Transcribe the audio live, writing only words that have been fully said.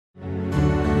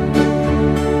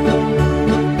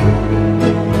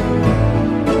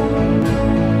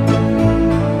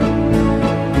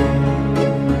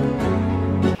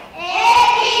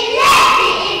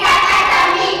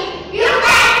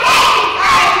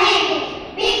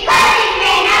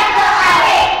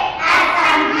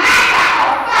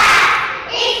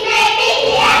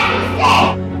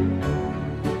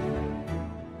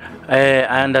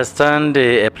understand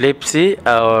epilepsy,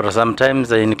 or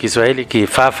sometimes in Kiswahili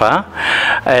kifafa.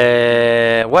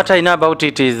 What I know about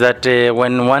it is that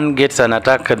when one gets an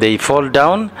attack, they fall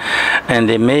down and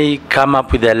they may come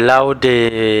up with a loud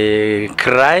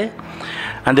cry,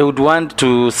 and they would want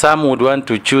to, some would want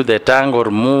to chew the tongue or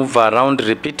move around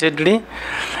repeatedly,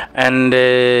 and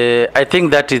I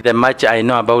think that is the much I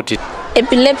know about it.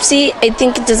 Epilepsy, I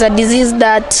think it is a disease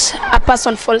that a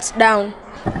person falls down.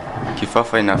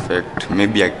 Kifafa ina affect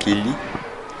maybe akili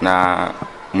na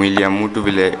mwili ya mtu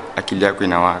vile akili yako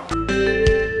inawaka.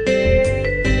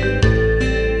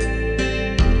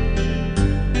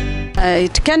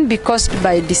 It can be caused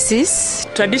by disease.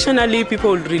 Traditionally, people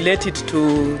would relate it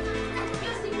to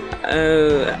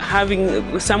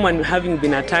someone having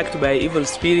been attacked by evil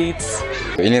spirits.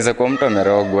 Inaweza kuwa mtu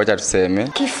amerogwa, acha tuseme.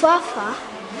 Kifafa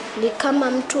ni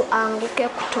kama mtu aanguke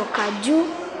kutoka juu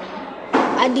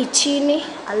hadi chini,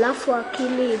 alafu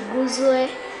akili iguzwe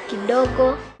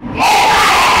kidogo.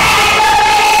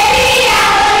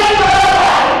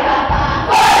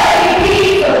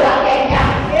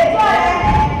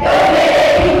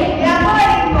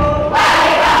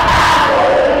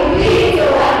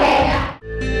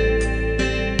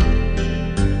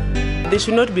 They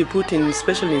should not be put in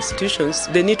special institutions.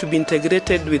 They need to be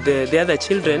integrated with the other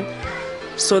children,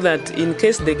 so that in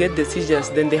case they get the seizures,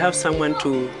 then they have someone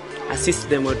to assist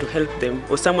them or to help them,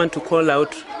 or someone to call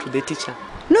out to the teacher.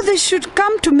 No, they should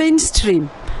come to mainstream.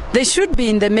 They should be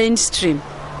in the mainstream,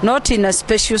 not in a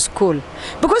special school.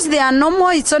 Because they are normal,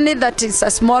 it's only that it's a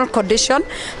small condition.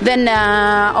 Then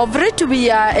of it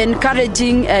we are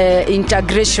encouraging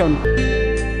integration.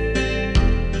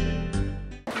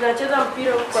 Tunacheza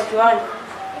mpira kwa kiwanja.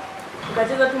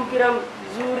 Tukacheza tu mpira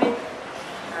mzuri.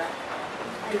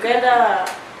 Tukaenda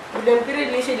bila mpira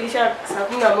ilisha saa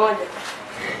 11.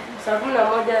 Saa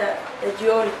 11 ya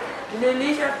jioni.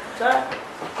 Ilisha saa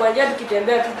kwa njia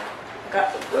tukitembea tu.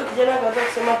 Huyo kijana akaanza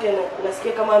kusema tena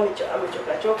nasikia kama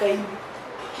amechoka hivi.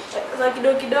 Sasa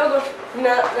kidogo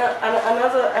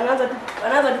anaanza tu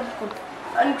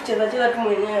kucheza tu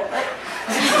mwenyewe.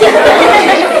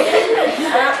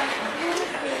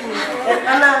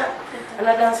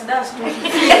 Ana dance tu.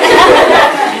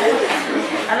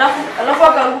 Alafu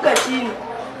akaanguka chini.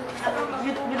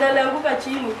 Bila alianguka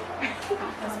chini.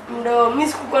 Ndio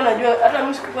mimi sikuwa najua, hata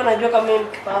mimi sikuwa najua kama ni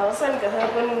kipawa. Sasa nikasema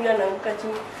kwa nini anaanguka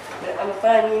chini?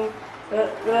 Amefanya nini?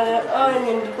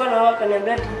 Nilikuwa na waka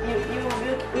niambia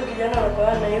hiyo kijana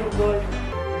anakuwa na hiyo ugonjwa.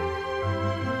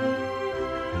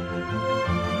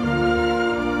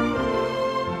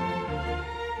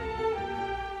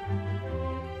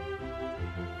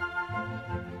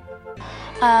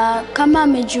 Kama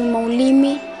amejuma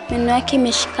ulimi, meno yake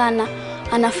imeshikana,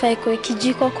 anafaa ikuwe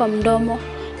kijiko kwa mdomo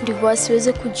ndivyo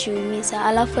asiweze kujiumiza,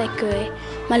 alafu ikuwe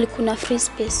mali kuna free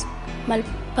space, mali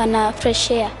pana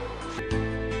fresh air.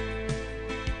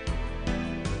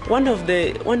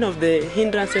 One of the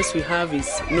hindrances we have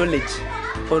is knowledge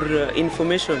or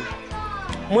information.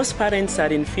 Most parents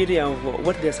are inferior of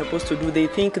what they are supposed to do. They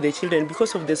think the children,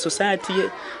 because of the society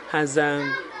has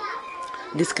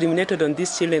discriminated on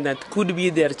these children, that could be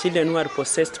their children who are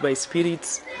possessed by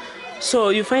spirits. So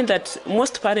you find that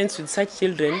most parents with such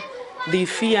children, they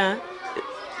fear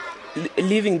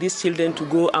leaving these children to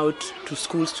go out to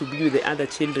schools to be with the other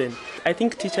children. I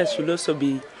think teachers should also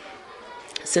be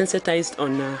sensitized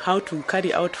on how to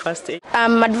carry out first aid.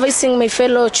 I'm advising my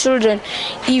fellow children,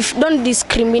 if don't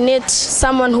discriminate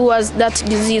someone who has that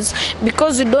disease,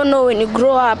 because you don't know when you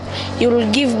grow up, you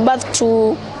will give birth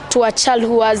to a child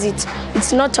who has it.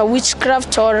 It's not a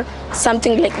witchcraft or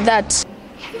something like that.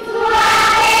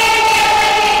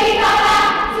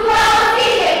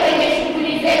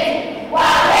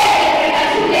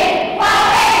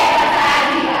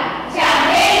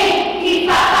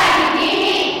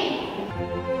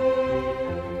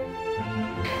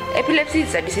 Epilepsy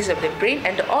is a disease of the brain,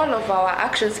 and all of our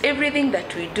actions, everything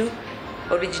that we do,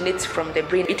 originates from the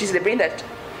brain. It is the brain that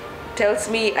tells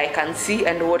me I can see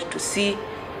and what to see,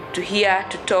 to hear,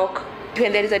 to talk.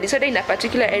 When there is a disorder in a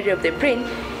particular area of the brain,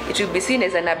 it will be seen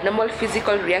as an abnormal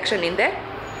physical reaction in the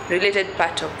related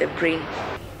part of the brain.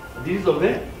 Disease of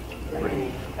the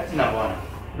brain. That's number one.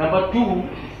 Number two,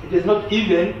 it is not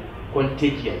even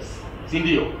contagious.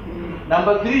 Sindio.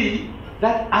 Number three,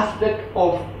 that aspect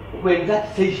of when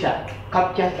that seizure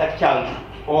captures that child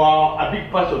or a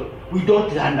big person, we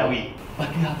don't run away. But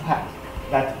we have heard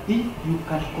that if you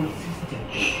can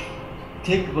consistently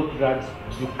take those drugs,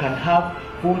 you can have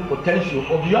full potential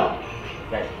of your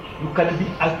life. You can be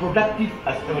as productive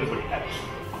as everybody else.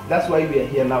 That's why we are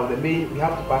here now. We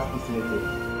have to pass this message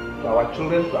to our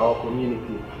children, to our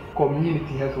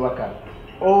community health workers,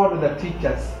 all the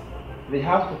teachers, they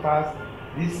have to pass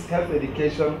this health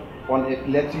education on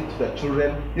epilepsy to the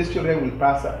children. These children will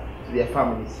pass to their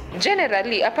families.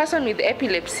 Generally, a person with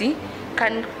epilepsy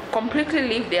can completely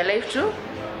live their life to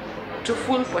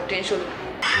full potential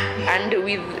and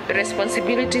with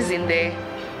responsibilities in the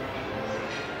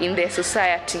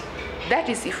society. That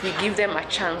is if we give them a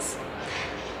chance.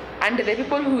 And the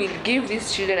people who will give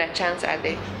these children a chance are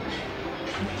the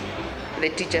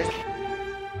teachers.